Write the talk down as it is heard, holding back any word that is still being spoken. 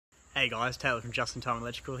Hey guys, Taylor from Just in Time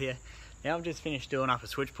Electrical here. Now I've just finished doing up a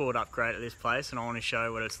switchboard upgrade at this place and I want to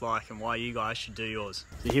show what it's like and why you guys should do yours.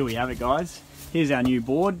 So here we have it guys. Here's our new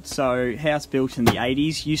board. So house built in the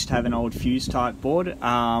 80s, used to have an old fuse type board.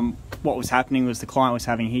 What was happening was the client was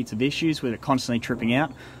having heaps of issues with it constantly tripping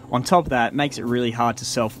out. On top of that, it makes it really hard to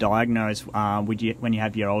self-diagnose when you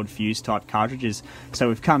have your old fuse type cartridges. So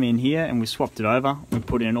we've come in here and we've swapped it over. We've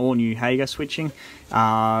put in all new Hager switching with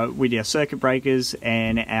our circuit breakers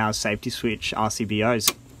and our safety switch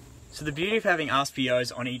RCBOs. So the beauty of having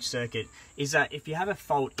RCBOs on each circuit is that if you have a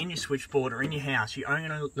fault in your switchboard or in your house, you're only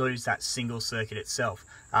going to lose that single circuit itself.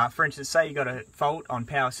 For instance, say you got a fault on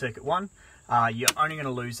power circuit 1, you're only going to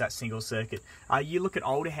lose that single circuit. You look at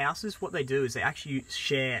older houses, what they do is they actually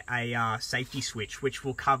share a safety switch which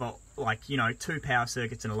will cover, like, you know, 2 power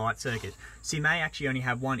circuits and a light circuit. So you may actually only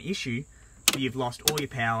have one issue, but you've lost all your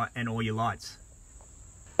power and all your lights.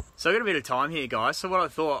 So I've got a bit of time here guys, so what I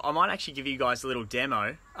thought, I might actually give you guys a little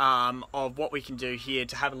demo of what we can do here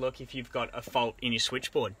to have a look if you've got a fault in your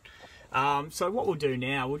switchboard. So what we'll do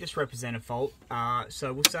now, we'll just represent a fault.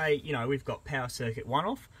 So we'll say, you know, we've got power circuit 1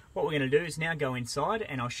 off. What we're going to do is now go inside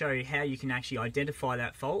and I'll show you how you can actually identify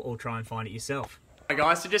that fault or try and find it yourself. Hi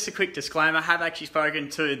guys, so just a quick disclaimer, I have actually spoken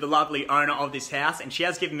to the lovely owner of this house and she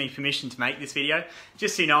has given me permission to make this video,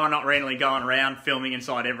 just so you know I'm not randomly going around filming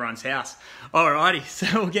inside everyone's house. Alrighty,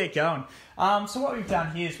 so we'll get going. So what we've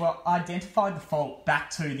done here is, well, identified the fault back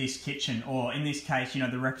to this kitchen, or in this case, you know,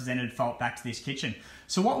 the represented fault back to this kitchen.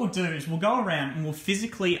 So what we'll do is we'll go around and we'll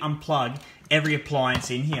physically unplug every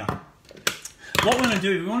appliance in here. What we're going to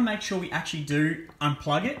do, we want to make sure we actually do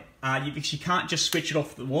unplug it, because you can't just switch it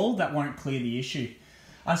off the wall, that won't clear the issue.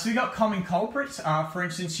 So we've got common culprits. For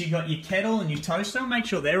instance, you've got your kettle and your toaster. Make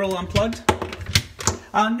sure they're all unplugged.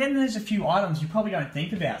 Then there's a few items you probably don't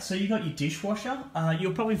think about. So you've got your dishwasher.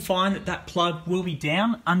 You'll probably find that that plug will be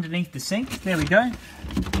down underneath the sink. There we go.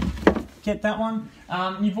 Get that one.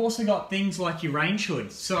 You've also got things like your range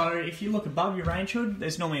hood. So if you look above your range hood,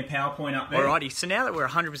 there's normally a power point up there. Alrighty, so now that we're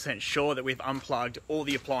 100% sure that we've unplugged all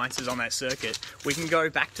the appliances on that circuit, we can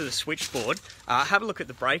go back to the switchboard, have a look at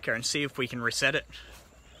the breaker and see if we can reset it.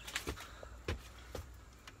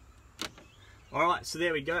 Alright, so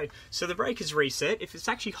there we go. So the breaker's reset. If it's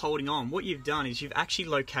actually holding on, what you've done is you've actually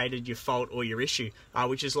located your fault or your issue,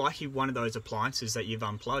 which is likely one of those appliances that you've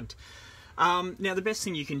unplugged. Now the best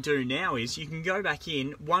thing you can do now is you can go back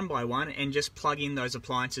in one by one and just plug in those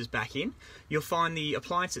appliances back in. You'll find the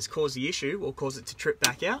appliance that's caused the issue will cause it to trip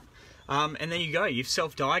back out. And there you go, you've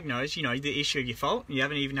self-diagnosed, you know, the issue of your fault. You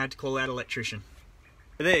haven't even had to call out an electrician.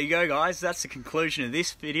 But there you go guys, that's the conclusion of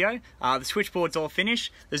this video. The switchboard's all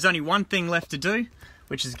finished. There's only one thing left to do,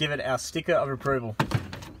 which is give it our sticker of approval.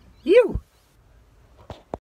 Ew!